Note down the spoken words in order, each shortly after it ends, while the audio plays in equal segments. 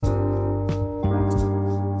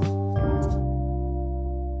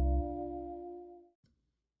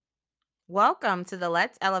Welcome to the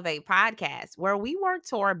Let's Elevate podcast, where we work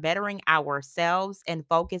toward bettering ourselves and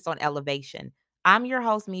focus on elevation. I'm your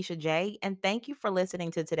host, Misha J, and thank you for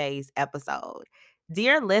listening to today's episode.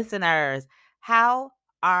 Dear listeners, how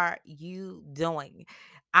are you doing?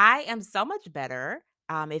 I am so much better.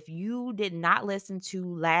 If you did not listen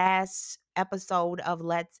to last episode of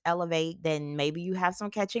Let's Elevate, then maybe you have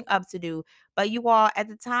some catching up to do. But you all, at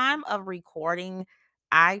the time of recording,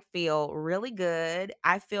 I feel really good.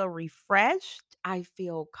 I feel refreshed. I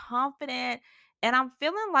feel confident. And I'm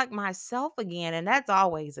feeling like myself again. And that's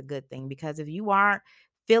always a good thing because if you aren't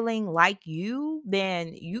feeling like you,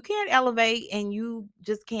 then you can't elevate and you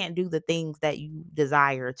just can't do the things that you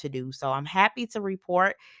desire to do. So I'm happy to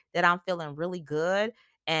report that I'm feeling really good.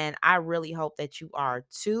 And I really hope that you are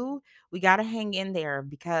too. We got to hang in there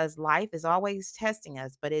because life is always testing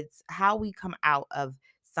us, but it's how we come out of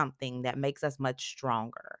something that makes us much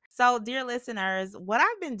stronger. So, dear listeners, what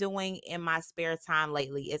I've been doing in my spare time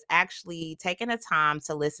lately is actually taking the time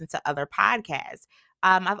to listen to other podcasts.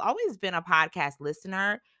 I've always been a podcast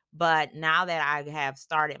listener, but now that I have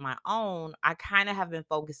started my own, I kind of have been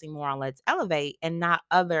focusing more on Let's Elevate and not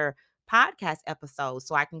other podcast episodes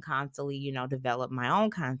so I can constantly, develop my own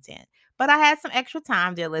content. But I had some extra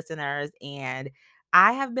time, dear listeners, and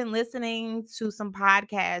I have been listening to some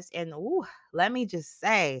podcasts and ooh, let me just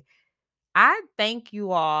say, I thank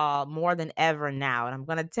you all more than ever now. And I'm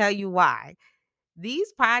going to tell you why.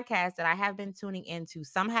 These podcasts that I have been tuning into,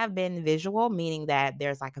 some have been visual, meaning that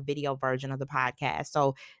there's like a video version of the podcast.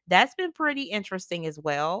 So that's been pretty interesting as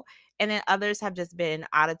well. And then others have just been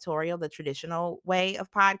auditorial, the traditional way of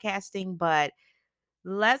podcasting. But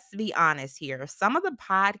let's be honest here. Some of the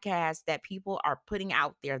podcasts that people are putting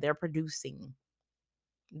out there, they're producing,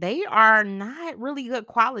 they are not really good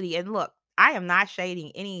quality. And look, I am not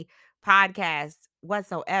shading any podcast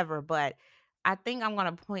whatsoever, but I think I'm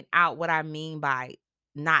going to point out what I mean by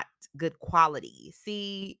not good quality.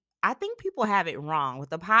 See, I think people have it wrong. With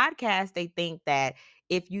the podcast, they think that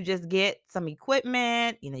if you just get some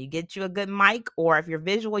equipment, you get you a good mic, or if you're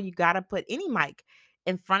visual, you got to put any mic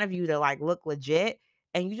in front of you to like look legit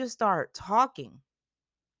and you just start talking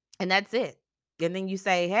and that's it. And then you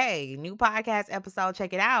say, "Hey, new podcast episode,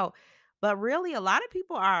 check it out." But really, a lot of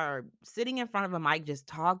people are sitting in front of a mic just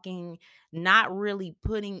talking, not really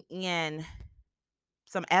putting in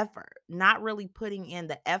some effort, not really putting in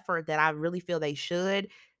the effort that I really feel they should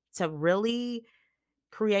to really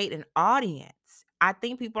create an audience. I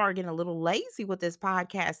think people are getting a little lazy with this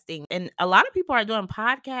podcasting. And a lot of people are doing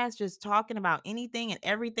podcasts just talking about anything and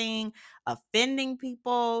everything, offending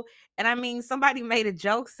people. And I mean, somebody made a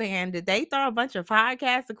joke saying, did they throw a bunch of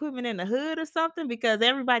podcast equipment in the hood or something? Because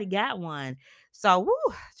everybody got one. So,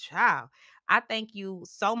 whoo, child. I thank you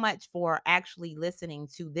so much for actually listening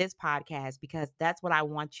to this podcast because that's what I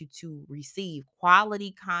want you to receive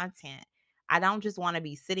quality content. I don't just want to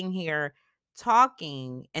be sitting here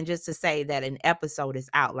talking and just to say that an episode is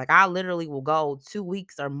out. Like I literally will go 2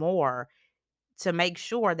 weeks or more to make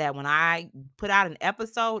sure that when I put out an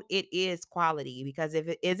episode, it is quality because if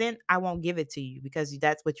it isn't, I won't give it to you because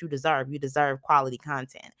that's what you deserve. You deserve quality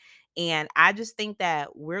content. And I just think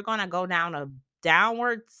that we're going to go down a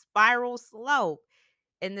downward spiral slope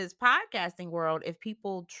in this podcasting world if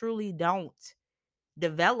people truly don't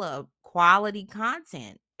develop quality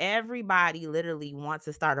content. Everybody literally wants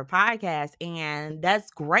to start a podcast, and that's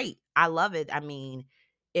great. I love it. I mean,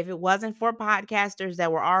 if it wasn't for podcasters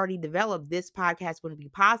that were already developed, this podcast wouldn't be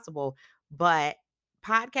possible. But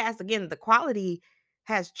podcasts, again, the quality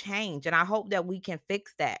has changed, and I hope that we can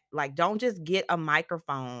fix that. Like, don't just get a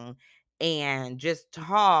microphone and just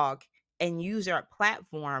talk and use your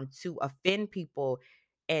platform to offend people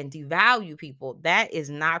and devalue people. That is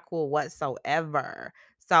not cool whatsoever.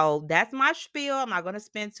 So that's my spiel. I'm not going to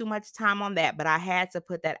spend too much time on that, but I had to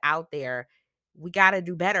put that out there. We got to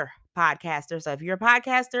do better, podcasters. So if you're a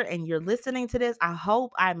podcaster and you're listening to this, I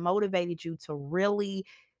hope I motivated you to really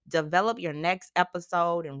develop your next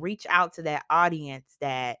episode and reach out to that audience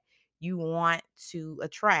that you want to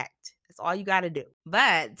attract. That's all you got to do.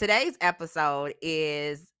 But today's episode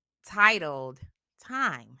is titled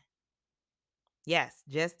Time. Yes,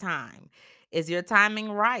 just time. Is your timing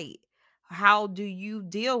right? How do you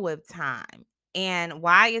deal with time? And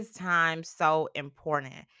why is time so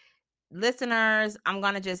important? Listeners, I'm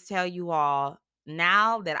going to just tell you all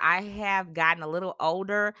now that I have gotten a little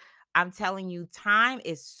older, I'm telling you, time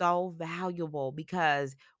is so valuable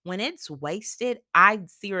because when it's wasted, I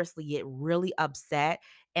seriously get really upset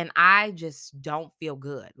and I just don't feel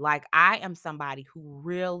good. Like, I am somebody who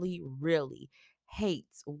really, really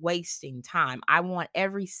hates wasting time. I want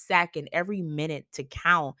every second, every minute to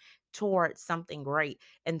count towards something great.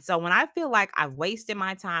 And so when I feel like I've wasted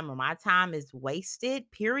my time or my time is wasted,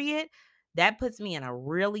 period, that puts me in a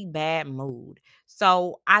really bad mood.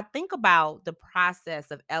 So I think about the process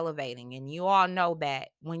of elevating, and you all know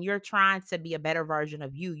that when you're trying to be a better version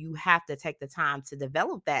of you, you have to take the time to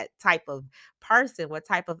develop that type of person, what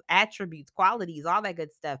type of attributes, qualities, all that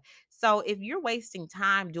good stuff. So if you're wasting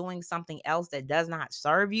time doing something else that does not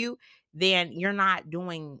serve you, then you're not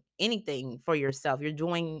doing anything for yourself. You're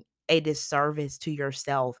doing a disservice to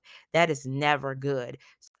yourself. That is never good.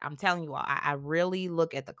 I'm telling you all, I really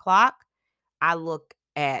look at the clock. I look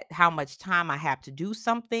at how much time I have to do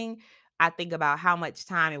something. I think about how much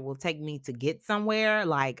time it will take me to get somewhere.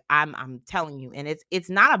 Like I'm telling you, and it's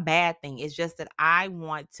not a bad thing. It's just that I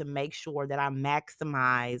want to make sure that I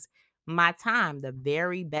maximize my time the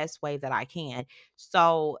very best way that I can.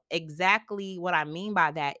 So exactly what I mean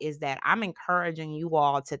by that is that I'm encouraging you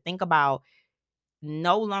all to think about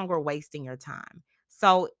no longer wasting your time.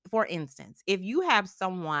 So, for instance, if you have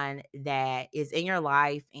someone that is in your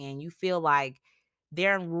life and you feel like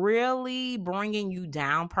they're really bringing you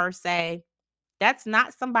down, per se, that's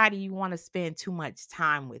not somebody you want to spend too much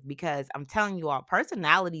time with, because I'm telling you all,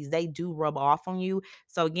 personalities, they do rub off on you.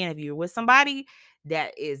 So, again, if you're with somebody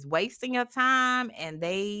that is wasting your time and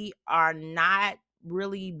they are not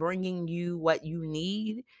really bringing you what you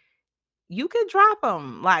need, you could drop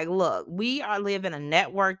them. Like, look, we are living a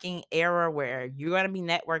networking era where you're going to be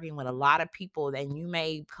networking with a lot of people, and you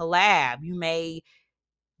may collab, you may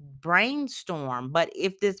brainstorm. But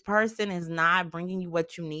if this person is not bringing you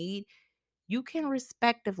what you need, you can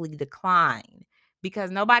respectively decline, because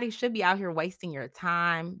nobody should be out here wasting your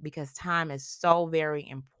time, because time is so very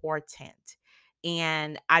important.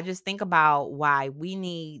 And I just think about why we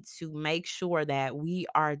need to make sure that we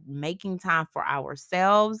are making time for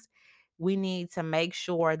ourselves. We need to make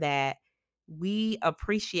sure that we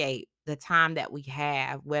appreciate the time that we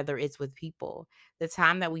have, whether it's with people, the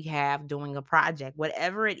time that we have doing a project,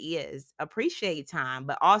 whatever it is. Appreciate time,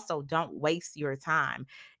 but also don't waste your time.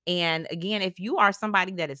 And again, if you are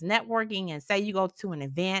somebody that is networking, and say you go to an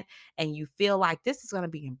event and you feel like this is going to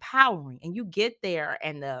be empowering, and you get there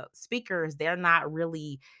and the speakers, they're not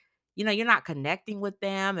really, you're not connecting with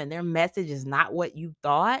them and their message is not what you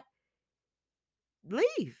thought,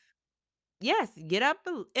 leave. Yes, get up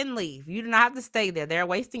and leave. You do not have to stay there. They're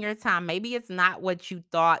wasting your time. Maybe it's not what you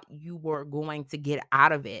thought you were going to get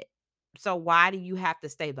out of it. So why do you have to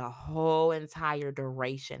stay the whole entire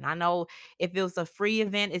duration? I know if it was a free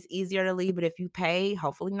event, it's easier to leave, but if you pay,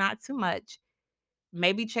 hopefully not too much,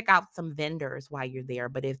 maybe check out some vendors while you're there.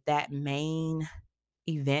 But if that main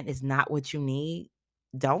event is not what you need,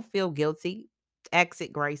 don't feel guilty.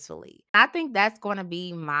 Exit gracefully. I think that's going to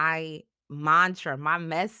be my mantra, my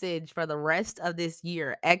message for the rest of this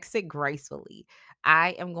year. Exit gracefully.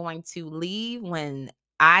 I am going to leave when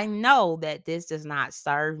I know that this does not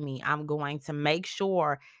serve me. I'm going to make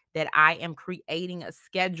sure that I am creating a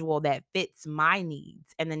schedule that fits my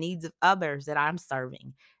needs and the needs of others that I'm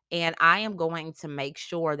serving. And I am going to make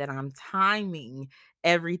sure that I'm timing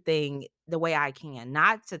everything the way I can,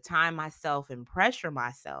 not to time myself and pressure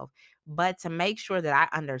myself, but to make sure that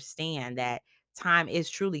I understand that time is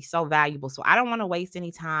truly so valuable. So I don't want to waste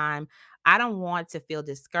any time. I don't want to feel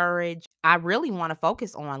discouraged. I really want to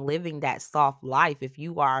focus on living that soft life. If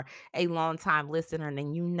you are a long time listener,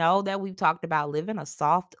 then you know that we've talked about living a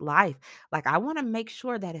soft life. Like, I want to make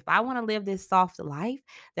sure that if I want to live this soft life,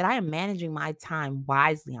 that I am managing my time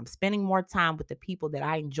wisely. I'm spending more time with the people that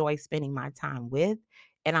I enjoy spending my time with,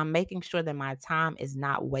 and I'm making sure that my time is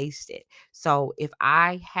not wasted. So if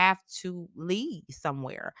I have to leave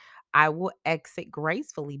somewhere, I will exit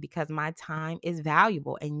gracefully, because my time is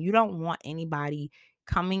valuable, and you don't want anybody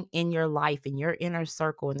coming in your life, in your inner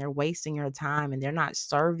circle, and they're wasting your time and they're not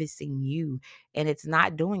servicing you, and it's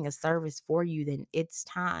not doing a service for you. Then it's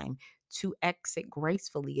time to exit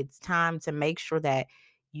gracefully. It's time to make sure that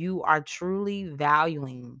you are truly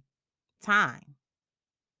valuing time.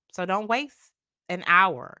 So don't waste an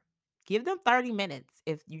hour. Give them 30 minutes.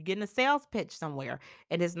 If you're getting a sales pitch somewhere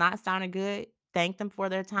and it's not sounding good, thank them for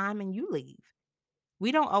their time and you leave.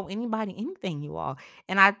 We don't owe anybody anything, you all.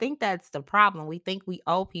 And I think that's the problem. We think we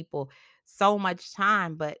owe people so much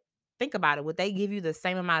time, but think about it. Would they give you the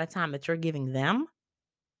same amount of time that you're giving them?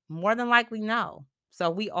 More than likely, no. So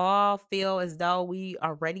we all feel as though we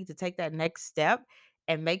are ready to take that next step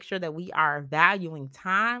and make sure that we are valuing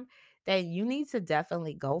time, then you need to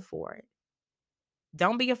definitely go for it.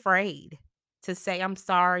 Don't be afraid to say, I'm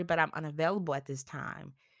sorry, but I'm unavailable at this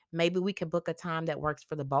time. Maybe we could book a time that works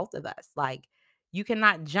for the both of us. Like, you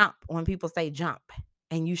cannot jump when people say jump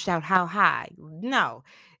and you shout how high. No.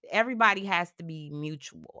 everybody has to be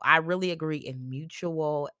mutual. I really agree in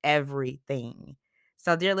mutual everything.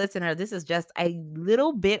 So, dear listener, this is just a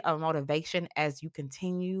little bit of motivation as you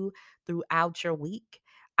continue throughout your week.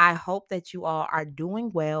 I hope that you all are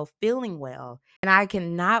doing well, feeling well, and I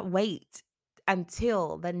cannot wait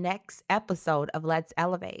until the next episode of Let's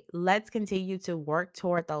Elevate. Let's continue to work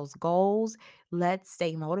toward those goals. Let's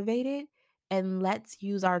stay motivated and let's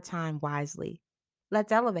use our time wisely.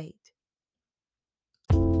 Let's elevate.